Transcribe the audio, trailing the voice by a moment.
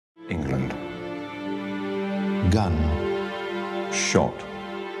Gun. Shot.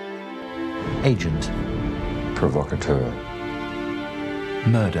 Agent. Provocateur.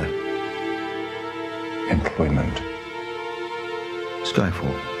 Murder. Employment.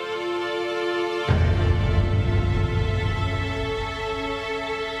 Skyfall.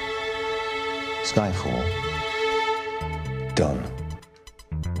 Skyfall. Done.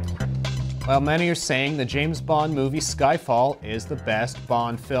 Well, many are saying the James Bond movie Skyfall is the best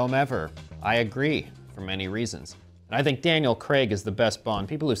Bond film ever. I agree, for many reasons. And I think Daniel Craig is the best Bond.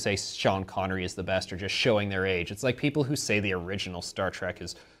 People who say Sean Connery is the best are just showing their age. It's like people who say the original Star Trek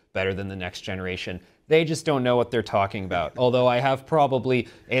is better than The Next Generation. They just don't know what they're talking about. Although I have probably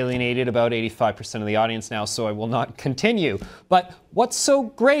alienated about 85% of the audience now, so I will not continue. But what's so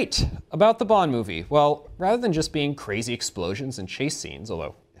great about the Bond movie? Well, rather than just being crazy explosions and chase scenes,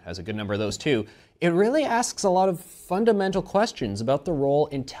 although it has a good number of those too, it really asks a lot of fundamental questions about the role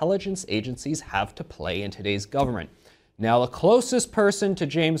intelligence agencies have to play in today's government. Now, the closest person to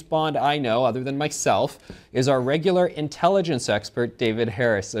James Bond I know, other than myself, is our regular intelligence expert, David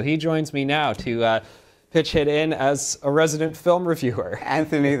Harris. So he joins me now to pitch it in as a resident film reviewer.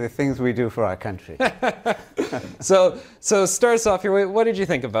 Anthony, the things we do for our country. So start us off here. What did you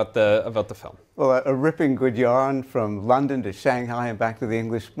think about the film? Well, a ripping good yarn from London to Shanghai and back to the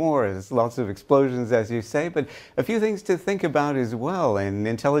English moors. Lots of explosions, as you say, but a few things to think about as well in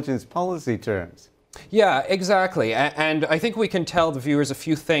intelligence policy terms. Yeah, exactly. And I think we can tell the viewers a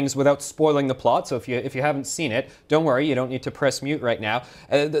few things without spoiling the plot. So if you haven't seen it, don't worry, you don't need to press mute right now.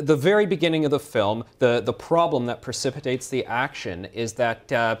 The very beginning of the film, the problem that precipitates the action is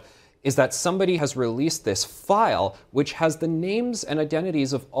that somebody has released this file which has the names and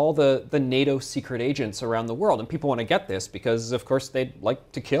identities of all the NATO secret agents around the world. And people want to get this because, of course, they'd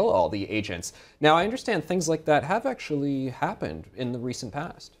like to kill all the agents. Now, I understand things like that have actually happened in the recent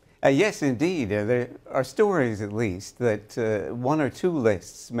past. Yes, indeed. There are stories, at least, that one or two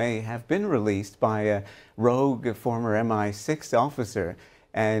lists may have been released by a rogue former MI6 officer.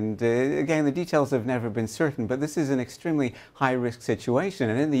 And again, the details have never been certain, but this is an extremely high-risk situation.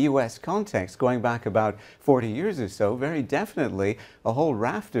 And in the U.S. context, going back about 40 years or so, very definitely a whole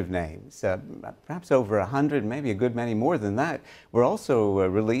raft of names, perhaps over 100, maybe a good many more than that, were also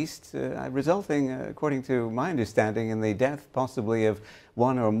released, resulting, according to my understanding, in the death possibly of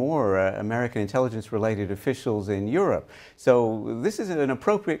one or more American intelligence-related officials in Europe. So this is an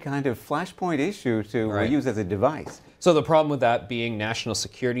appropriate kind of flashpoint issue to use as a device. So the problem with that being national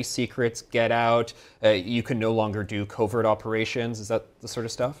security secrets get out, you can no longer do covert operations. Is that the sort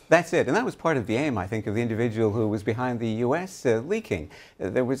of stuff? That's it. And that was part of the aim, I think, of the individual who was behind the U.S. Leaking.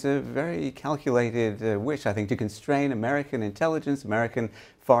 There was a very calculated wish, I think, to constrain American intelligence, American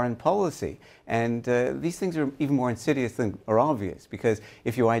foreign policy. And these things are even more insidious than are obvious, because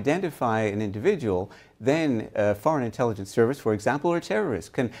if you identify an individual, then a foreign intelligence service, for example, or terrorists,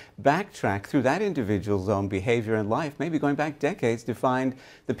 can backtrack through that individual's own behavior and life, maybe going back decades, to find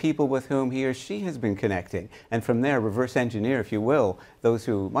the people with whom he or she has been connecting. And from there, reverse engineer, if you will, those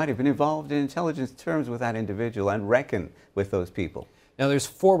who might have been involved in intelligence terms with that individual and reckon with those people. Now, there's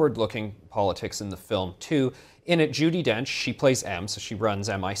forward-looking politics in the film, too. In it, Judi Dench, she plays M, so she runs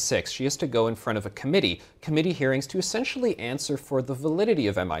MI6. She has to go in front of a committee hearings to essentially answer for the validity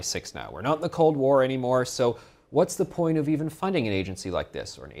of MI6 now. We're not in the Cold War anymore, so what's the point of even funding an agency like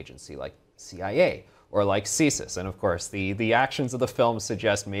this, or an agency like CIA, or like CSIS? And of course, the actions of the film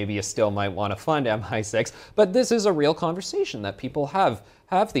suggest maybe you still might want to fund MI6, but this is a real conversation that people have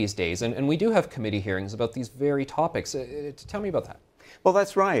these days, and we do have committee hearings about these very topics. Tell me about that. Well,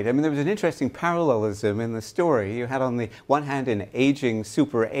 that's right. I mean, there was an interesting parallelism in the story. You had on the one hand an aging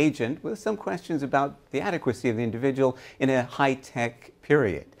super agent with some questions about the adequacy of the individual in a high-tech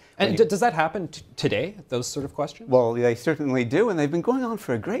period. And does that happen today, those sort of questions? Well, they certainly do, and they've been going on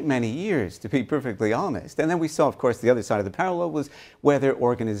for a great many years, to be perfectly honest. And then we saw, of course, the other side of the parallel was whether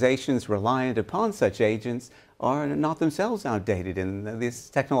organizations reliant upon such agents are not themselves outdated in this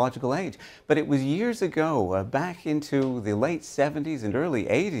technological age. But it was years ago, back into the late 70s and early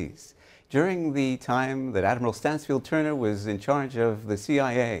 80s, during the time that Admiral Stansfield Turner was in charge of the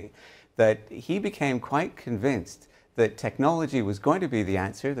CIA, that he became quite convinced that technology was going to be the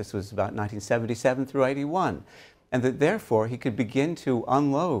answer. This was about 1977 through 81. And that therefore he could begin to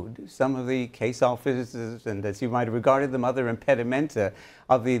unload some of the case offices and, as you might have regarded them, other impedimenta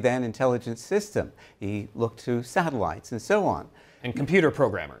of the then intelligence system. He looked to satellites and so on. And computer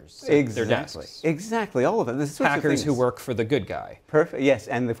programmers. Exactly. Their desks. Exactly, all of them. Hackers who work for the good guy. Perfect. Yes,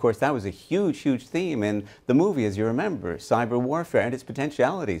 and of course that was a huge, huge theme in the movie, as you remember, cyber warfare and its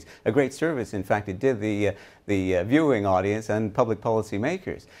potentialities. A great service, in fact, it did the viewing audience and public policy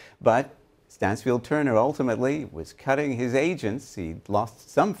makers. But Stansfield Turner ultimately was cutting his agents. He lost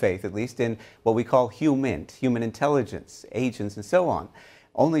some faith, at least, in what we call human intelligence, agents, and so on,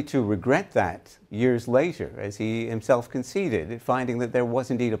 only to regret that years later, as he himself conceded, finding that there was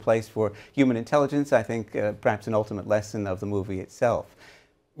indeed a place for human intelligence. I think perhaps an ultimate lesson of the movie itself.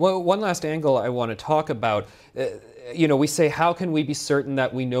 Well, one last angle I want to talk about, you know, we say, how can we be certain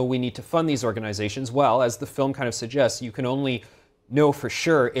that we know we need to fund these organizations? Well, as the film kind of suggests, you can only know for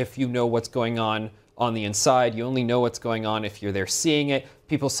sure if you know what's going on the inside. You only know what's going on if you're there seeing it.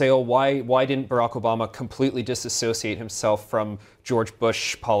 People say, oh, why didn't Barack Obama completely disassociate himself from George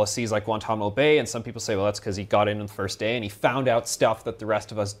Bush policies like Guantanamo Bay? And some people say, well, that's because he got in on the first day and he found out stuff that the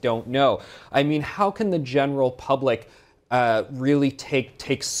rest of us don't know. I mean, how can the general public really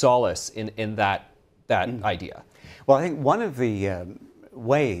take solace in that idea? Well, I think one of the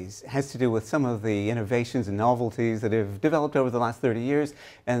ways has to do with some of the innovations and novelties that have developed over the last 30 years,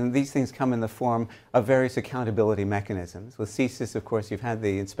 and these things come in the form of various accountability mechanisms. With CSIS, of course, you've had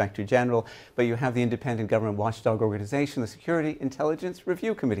the Inspector General, but you have the Independent Government Watchdog Organization, the Security Intelligence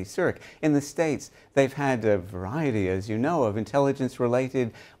Review Committee, CIRC. In the States, they've had a variety, as you know, of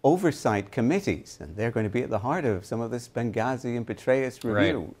intelligence-related oversight committees, and they're going to be at the heart of some of this Benghazi and Petraeus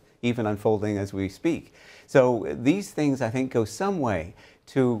review. Right. Even unfolding as we speak. So these things, I think, go some way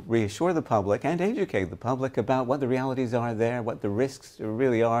to reassure the public and educate the public about what the realities are there, what the risks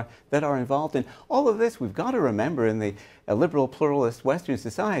really are that are involved in all of this. We've got to remember, in the liberal, pluralist Western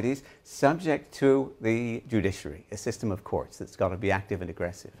societies, subject to the judiciary, a system of courts that's got to be active and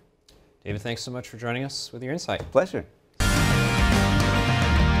aggressive. David, thanks so much for joining us with your insight. Pleasure.